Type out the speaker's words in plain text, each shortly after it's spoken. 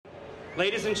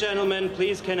Ladies and gentlemen,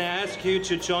 please can I ask you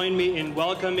to join me in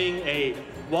welcoming a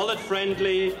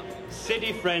wallet-friendly,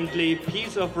 city-friendly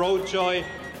piece of road joy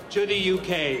to the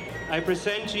UK. I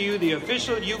present to you the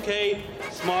official UK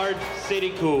Smart City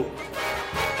Coupe.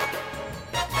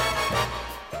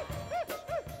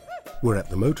 We're at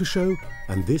the Motor Show,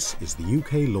 and this is the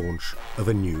UK launch of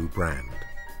a new brand.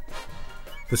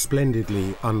 The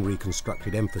splendidly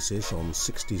unreconstructed emphasis on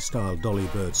 60s-style dolly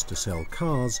birds to sell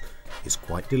cars is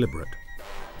quite deliberate.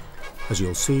 As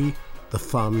you'll see, the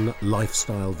fun,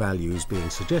 lifestyle values being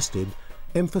suggested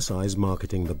emphasise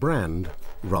marketing the brand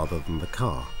rather than the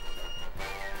car.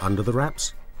 Under the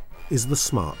wraps is the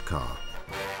smart car.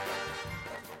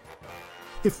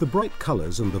 If the bright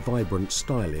colours and the vibrant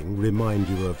styling remind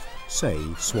you of, say,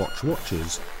 Swatch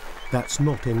watches, that's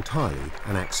not entirely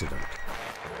an accident.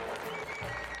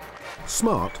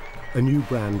 Smart, a new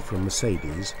brand from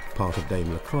Mercedes, part of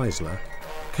Daimler Chrysler,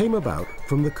 came about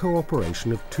from the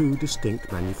cooperation of two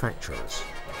distinct manufacturers.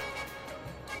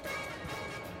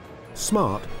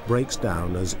 Smart breaks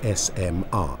down as SM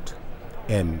Art.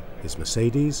 M is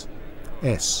Mercedes,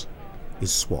 S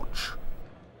is Swatch.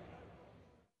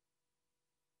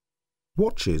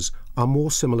 Watches are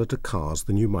more similar to cars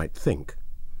than you might think.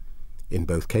 In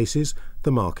both cases,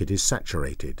 the market is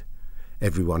saturated.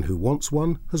 Everyone who wants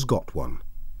one has got one.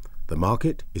 The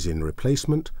market is in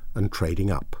replacement and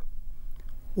trading up.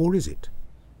 Or is it?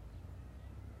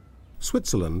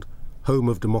 Switzerland, home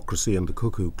of democracy and the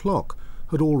cuckoo clock,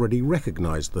 had already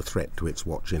recognised the threat to its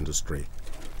watch industry.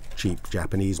 Cheap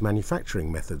Japanese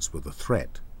manufacturing methods were the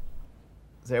threat.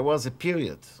 There was a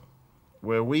period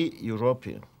where we,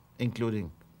 Europeans,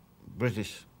 including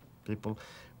British people,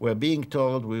 were being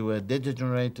told we were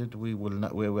degenerated, we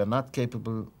were not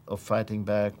capable of fighting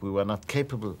back, we were not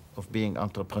capable of being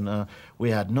entrepreneur, we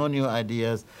had no new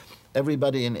ideas.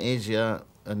 Everybody in Asia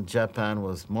and Japan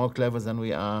was more clever than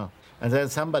we are. And then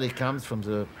somebody comes from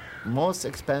the most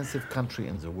expensive country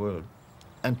in the world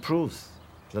and proves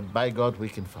that, by God, we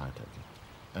can fight again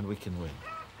and we can win.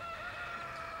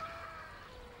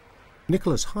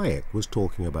 Nicholas Hayek was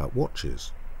talking about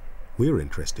watches. We're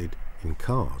interested in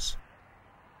cars.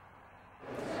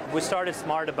 We started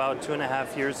Smart about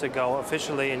 2.5 years ago,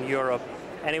 officially in Europe,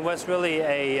 and it was really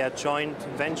a joint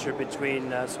venture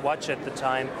between Swatch at the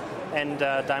time and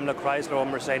Daimler Chrysler or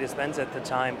Mercedes-Benz at the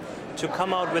time to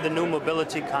come out with a new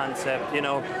mobility concept, you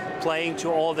know, playing to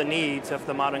all the needs of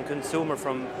the modern consumer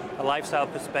from a lifestyle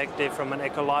perspective, from an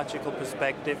ecological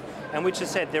perspective, and we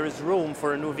just said there is room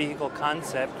for a new vehicle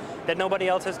concept that nobody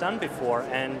else has done before,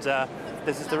 and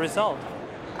this is the result.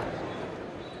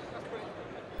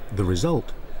 The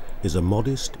result is a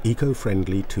modest,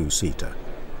 eco-friendly two-seater.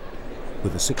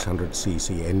 With a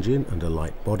 600cc engine and a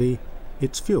light body,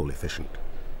 it's fuel efficient.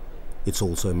 It's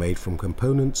also made from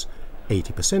components,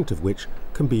 80% of which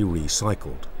can be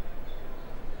recycled.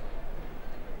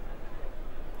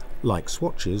 Like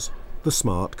Swatches, the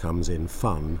Smart comes in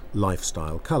fun,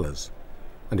 lifestyle colours.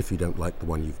 And if you don't like the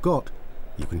one you've got,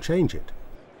 you can change it.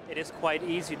 It is quite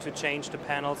easy to change the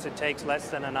panels. It takes less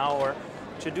than an hour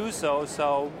to do so.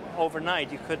 So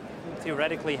overnight, you could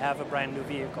theoretically have a brand new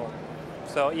vehicle.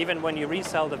 So even when you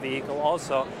resell the vehicle,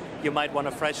 also, you might want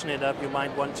to freshen it up. You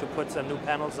might want to put some new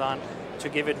panels on to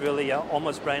give it really a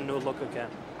almost brand new look again.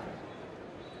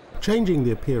 Changing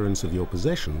the appearance of your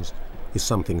possessions is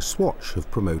something Swatch have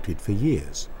promoted for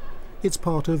years. It's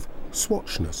part of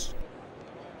Swatchness.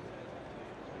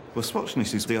 Well,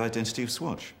 Swatchness is the identity of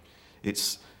Swatch.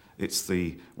 It's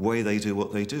the way they do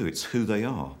what they do. It's who they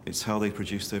are. It's how they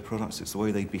produce their products. It's the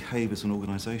way they behave as an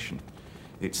organisation.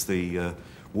 It's the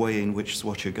way in which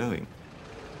Swatch are going.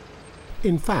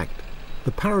 In fact,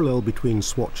 the parallel between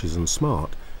Swatches and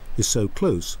Smart is so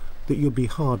close that you'd be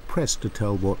hard-pressed to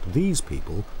tell what these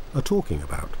people are talking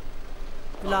about.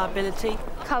 Reliability.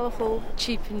 Colourful,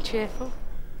 cheap and cheerful.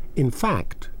 In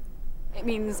fact, It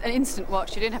means an instant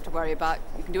watch you don't have to worry about.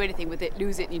 You can do anything with it,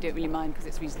 lose it, and you don't really mind because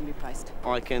it's reasonably priced.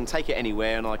 I can take it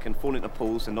anywhere and I can fall into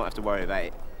pools and not have to worry about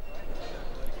it.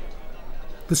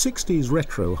 the 60s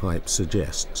retro hype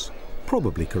suggests,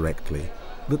 probably correctly,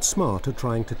 that Smart are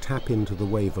trying to tap into the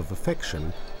wave of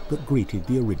affection that greeted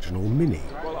the original Mini.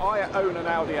 Well, I own an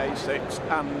Audi A6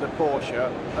 and a Porsche,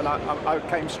 and I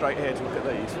came straight here to look at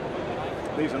these.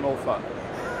 These are more fun.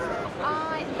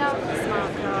 I love the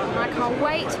Smart car, and I can't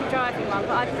wait to be driving one,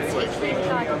 but I particularly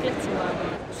like a glitter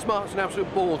one. Smart's an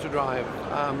absolute ball to drive.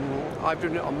 I've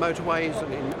driven it on motorways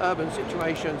and in urban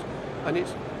situations, and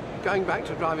it's going back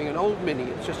to driving an old Mini.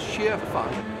 It's just sheer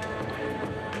fun.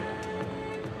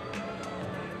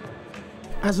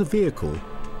 As a vehicle,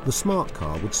 the Smart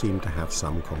car would seem to have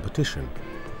some competition,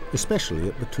 especially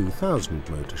at the 2000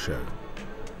 Motor Show.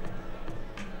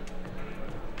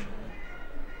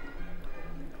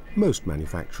 Most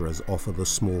manufacturers offer the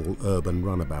small urban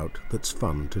runabout that's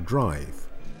fun to drive.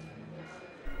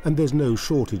 And there's no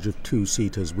shortage of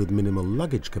two-seaters with minimal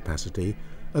luggage capacity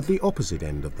at the opposite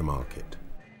end of the market.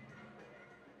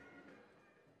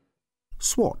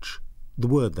 Swatch, the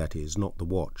word that is, not the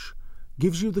watch,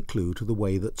 gives you the clue to the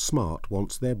way that Smart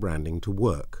wants their branding to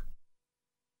work.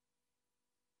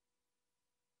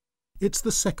 It's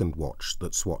the second watch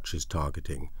that Swatch is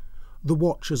targeting, the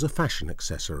watch as a fashion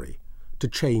accessory, to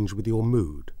change with your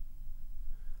mood.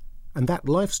 And that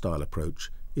lifestyle approach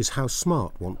is how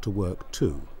Smart want to work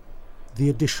too, the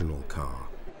additional car.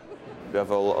 We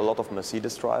have a lot of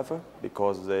Mercedes driver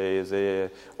because they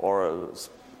or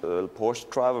Porsche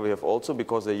driver we have also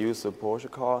because they use the Porsche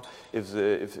car if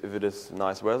it is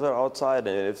nice weather outside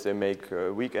and if they make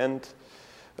a weekend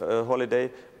holiday.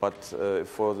 But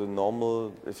for the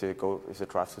normal, if they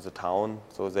drive to the town,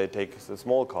 so they take the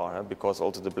small car because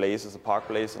also the place is a park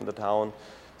place in the town.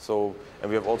 So, and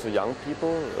we have also young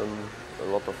people. A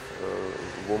lot of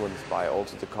women buy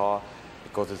also the car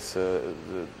because it's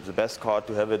the best car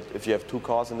to have it. If you have two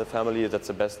cars in the family, that's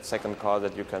the best second car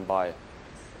that you can buy.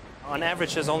 On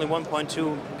average, there's only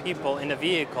 1.2 people in a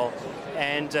vehicle,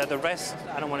 and the rest,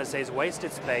 I don't want to say is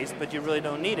wasted space, but you really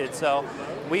don't need it. So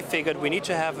we figured we need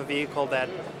to have a vehicle that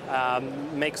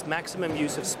makes maximum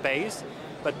use of space,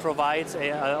 but provides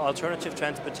an alternative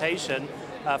transportation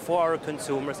for our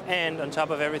consumers, and on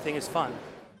top of everything is fun.